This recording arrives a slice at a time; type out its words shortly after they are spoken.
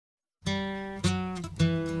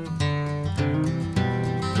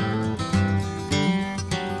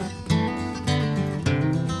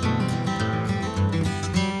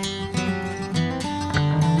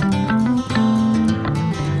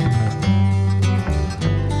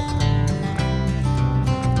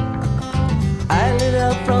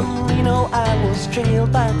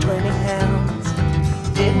trailed by 20 hounds.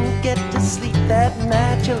 Didn't get to sleep that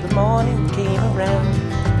night till the morning came around.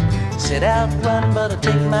 Set out running, but I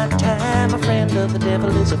take my time. A friend of the devil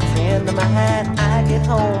is a friend of mine. I get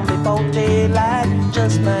home before daylight,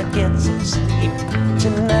 just might get some sleep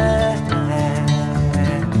tonight.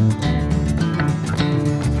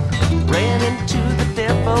 Ran into the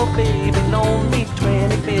devil, baby, loaned me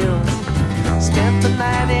 20 bills. Spent the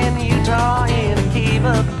night in Utah in a cave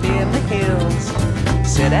up in the hills.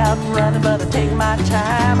 Set out running, but I take my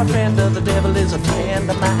time. A friend of the devil is a friend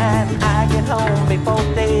of mine. I get home before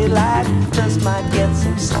daylight, just might get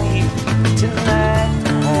some sleep tonight.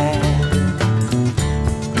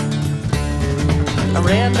 I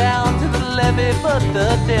ran down to the levee, but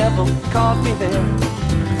the devil caught me there.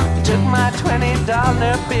 He took my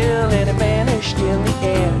 $20 bill and it vanished in the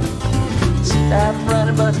air. Stop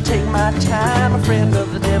running, but I take my time. A friend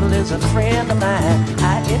of the devil is a friend of mine.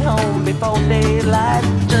 I get home before daylight,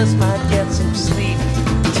 just might get some sleep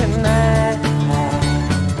tonight.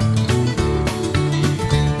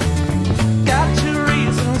 Got two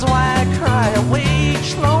reasons why I cry away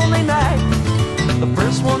each lonely night. The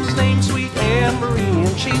first one's named Sweet Anne Marie,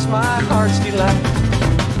 and she's my heart's delight.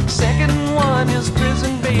 Second one is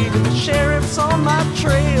prison baby, the sheriff's on my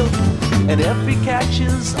trail. And if he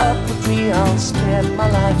catches up with me, I'll spend my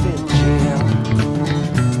life in jail.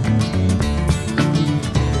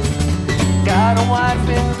 Got a wife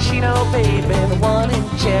in Chino, baby, and one in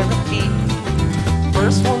Cherokee.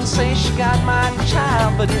 First one says she got my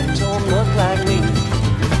child, but it don't look like me.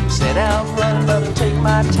 Set out running, but I take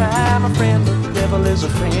my time. A friend of the devil is a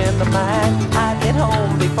friend of mine. I get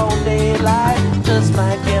home before daylight, just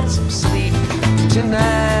might get some sleep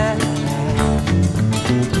tonight.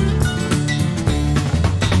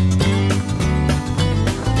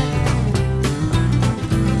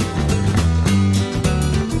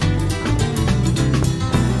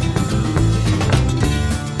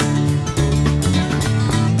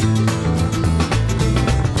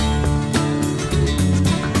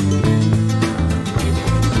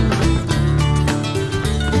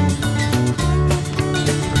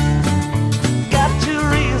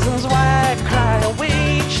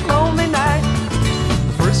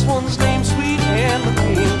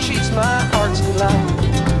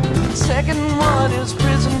 Second one is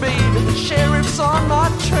prison baby, the sheriff's on my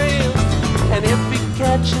trail. And if he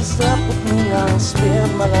catches up with me, I'll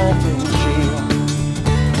spend my life in jail.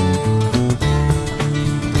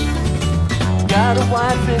 Got a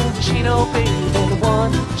wife in Chino, baby, and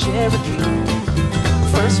one in Cherokee.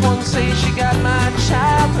 First one says she got my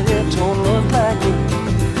child, but it don't look like me.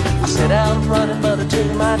 I set out running, but I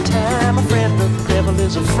took my time. A friend of the devil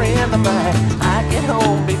is a friend of mine. I get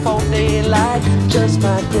home before daylight, just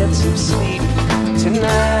might